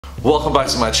Welcome back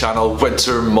to my channel,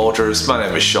 Winter Motors. My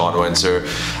name is Sean Winter,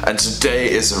 and today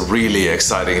is a really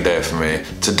exciting day for me.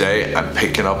 Today I'm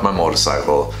picking up my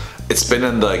motorcycle. It's been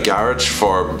in the garage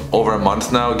for over a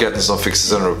month now, getting some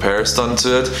fixes and repairs done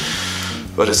to it,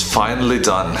 but it's finally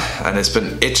done, and it's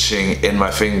been itching in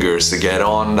my fingers to get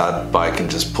on that bike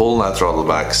and just pull that throttle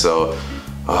back. So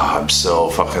I'm so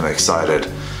fucking excited.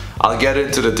 I'll get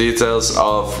into the details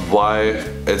of why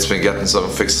it's been getting some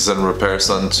fixes and repairs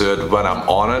done to it when I'm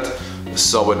on it.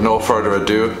 So with no further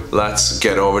ado, let's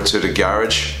get over to the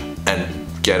garage and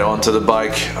get onto the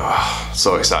bike.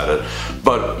 So excited.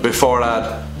 But before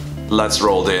that, let's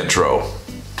roll the intro.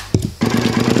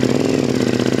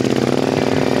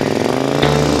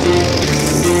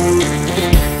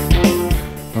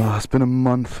 It's been a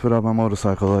month without my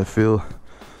motorcycle. I feel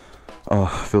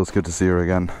feels good to see her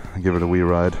again. Give her a wee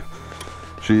ride.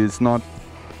 She's not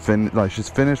she's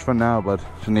finished for now, but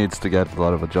she needs to get a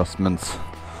lot of adjustments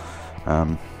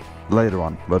later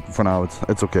on. But for now,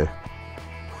 it's okay.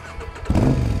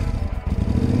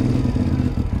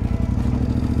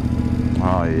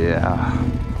 Oh yeah.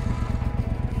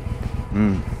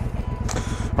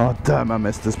 Oh damn! I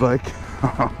missed this bike.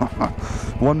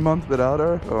 1 month without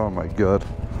her. Oh my god.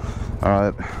 All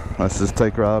right, let's just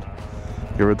take her out.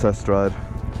 Give her a test ride.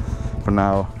 For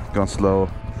now, go slow,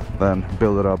 then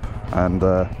build it up, and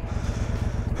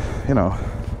you know,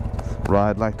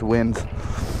 ride like the wind.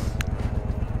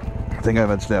 I think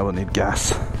eventually I will need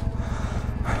gas.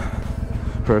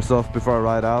 First off, before I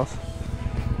ride out,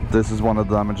 this is one of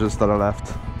the damages that I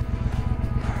left,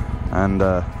 and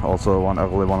also one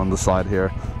ugly one on the side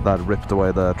here that ripped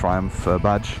away the Triumph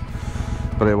badge.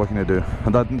 But yeah, what can you do?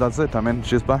 And that's it. I mean,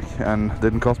 she's back and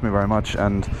didn't cost me very much,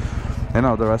 and you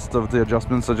know, the rest of the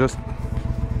adjustments are just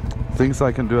things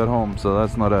I can do at home, so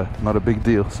that's not a big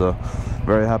deal. So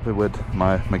very happy with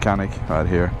my mechanic right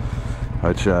here,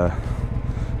 which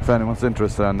if anyone's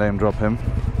interested, I name drop him.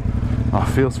 Oh,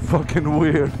 feels fucking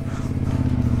weird,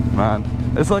 man.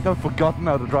 It's like I've forgotten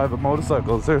how to drive a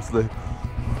motorcycle, seriously.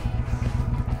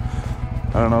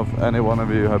 I don't know if any one of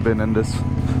you have been in this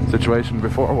situation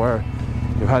before where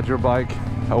you've had your bike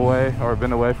away or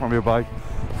been away from your bike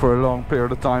for a long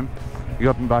period of time. You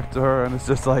gotten back to her and it's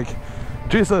just like,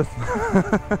 Jesus,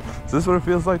 is this what it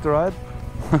feels like to ride?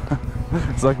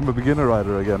 It's like I'm a beginner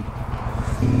rider again.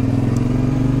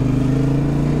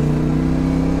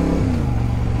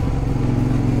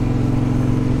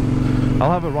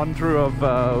 I'll have a run through of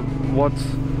what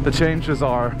the changes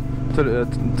are to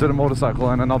the motorcycle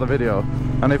in another video,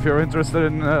 and if you're interested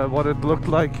in what it looked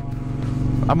like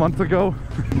a month ago,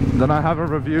 then I have a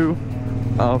review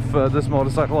of this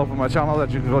motorcycle up on my channel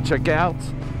that you can go check out.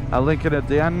 I'll link it at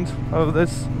the end of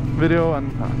this video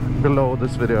and below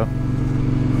this video,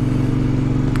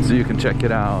 so you can check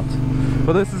it out.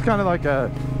 But this is kind of like a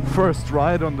first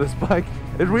ride on this bike.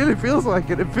 It really feels like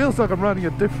it. It feels like I'm riding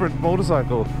a different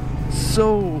motorcycle.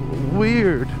 So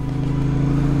weird.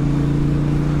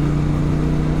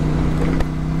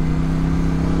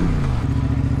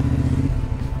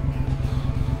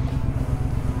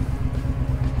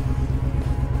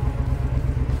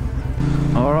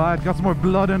 Alright, got some more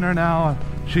blood in her now.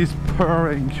 She's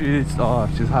purring, she's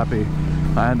happy.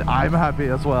 And I'm happy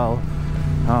as well.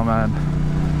 Oh man.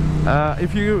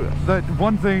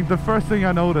 The first thing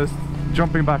I noticed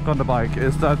jumping back on the bike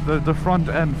is that the front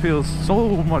end feels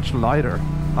so much lighter.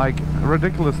 Like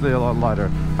ridiculously a lot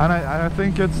lighter. And I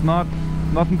think it's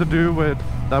nothing to do with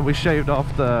that we shaved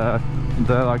off the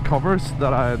like covers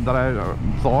that I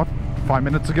thought 5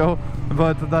 minutes ago,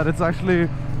 but that it's actually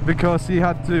because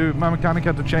my mechanic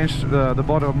had to change the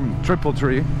bottom triple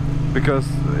tree because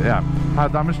yeah,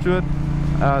 had damage to it.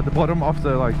 The bottom of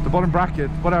the bottom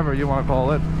bracket, whatever you want to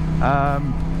call it.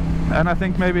 And I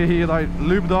think maybe he like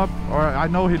lubed up, or I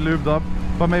know he lubed up,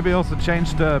 but maybe also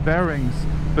changed the bearings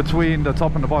between the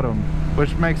top and the bottom,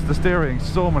 which makes the steering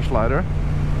so much lighter.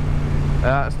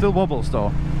 Still wobbles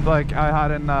though. Like I had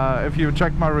in, if you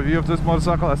check my review of this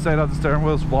motorcycle, I say that the steering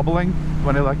wheel is wobbling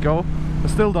when you let go. It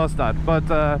still does that, but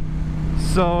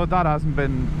so that hasn't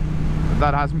been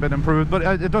improved, but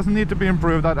it doesn't need to be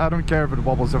improved. I don't care if it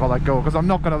wobbles if I let go, because I'm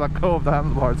not gonna let go of the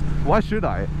handlebars. Why should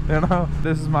I? You know,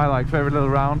 this is my like favorite little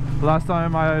round. The last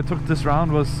time I took this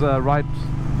round was right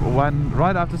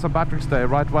after St. Patrick's Day,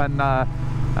 right when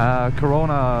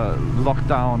Corona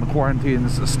lockdown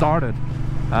quarantines started.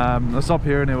 I was up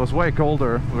here and it was way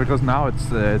colder, because now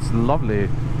it's lovely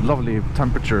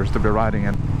temperatures to be riding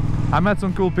in. I met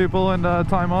some cool people in the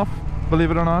time off,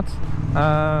 believe it or not,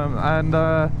 and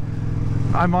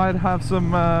I might have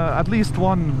some, at least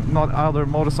one other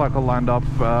motorcycle lined up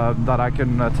that I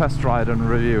can test ride and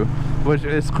review, which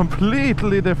is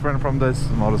completely different from this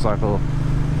motorcycle.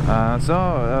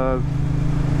 So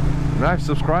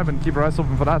subscribe and keep your eyes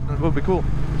open for that. It will be cool.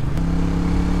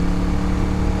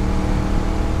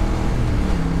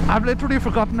 I've literally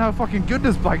forgotten how fucking good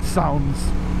this bike sounds.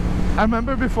 I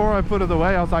remember before I put it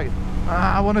away, I was like,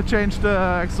 I want to change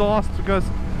the exhaust because,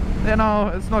 you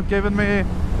know, it's not giving me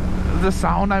the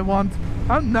sound I want.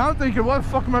 I'm now thinking, what the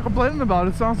fuck am I complaining about?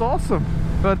 It sounds awesome.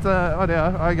 But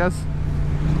yeah, I guess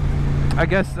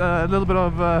a little bit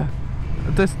of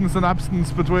distance and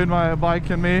absence between my bike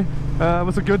and me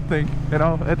was a good thing. You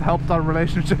know, it helped our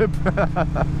relationship.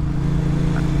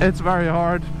 It's very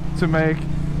hard to make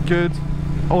good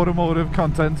automotive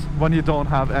content when you don't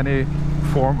have any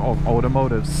form of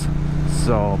automotives.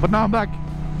 So, but now I'm back.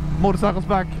 Motorcycle's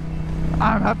back.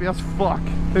 I'm happy as fuck,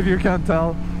 if you can't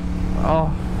tell.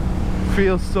 Oh,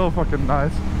 feels so fucking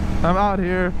nice. I'm out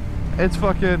here. It's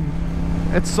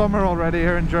summer already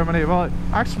here in Germany. Well,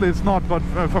 actually it's not, but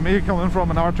for me, coming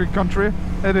from an Arctic country,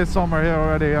 it is summer here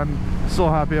already, and so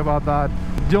happy about that.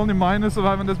 The only minus of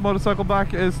having this motorcycle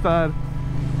back is that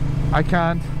I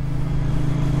can't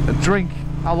drink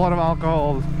a lot of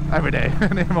alcohol every day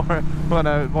anymore when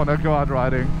I want to go out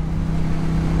riding.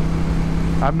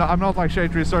 I'm not like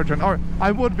Shade Tree Surgeon, or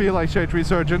I would be like Shade Tree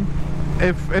Surgeon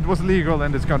if it was legal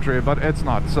in this country, but it's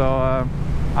not. So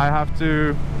I have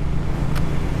to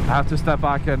step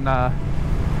back and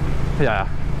yeah,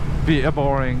 be a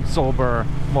boring, sober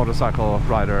motorcycle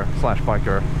rider slash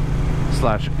biker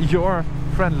slash your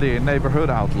friendly neighborhood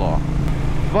outlaw.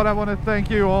 But I want to thank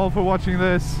you all for watching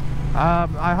this.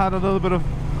 I had a little bit of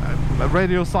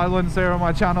radio silence there on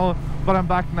my channel, but I'm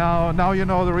back now. Now you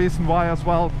know the reason why as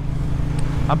well.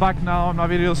 I'm back now, and my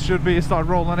videos should start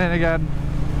rolling in again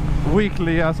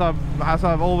weekly, as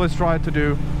I've always tried to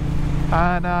do.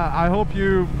 And I hope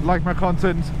you like my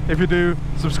content. If you do,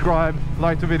 subscribe,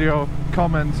 like the video,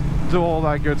 comment, do all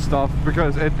that good stuff,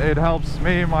 because it helps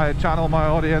me, my channel, my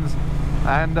audience,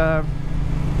 and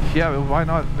yeah, why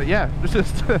not? Yeah,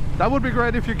 just that would be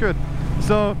great if you could.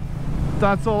 So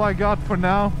that's all I got for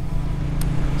now.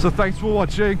 So thanks for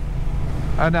watching,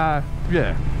 and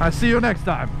yeah, I'll see you next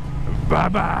time. Bye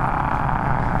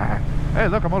bye. Hey,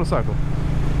 look, a motorcycle.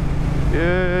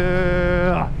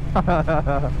 Yeah.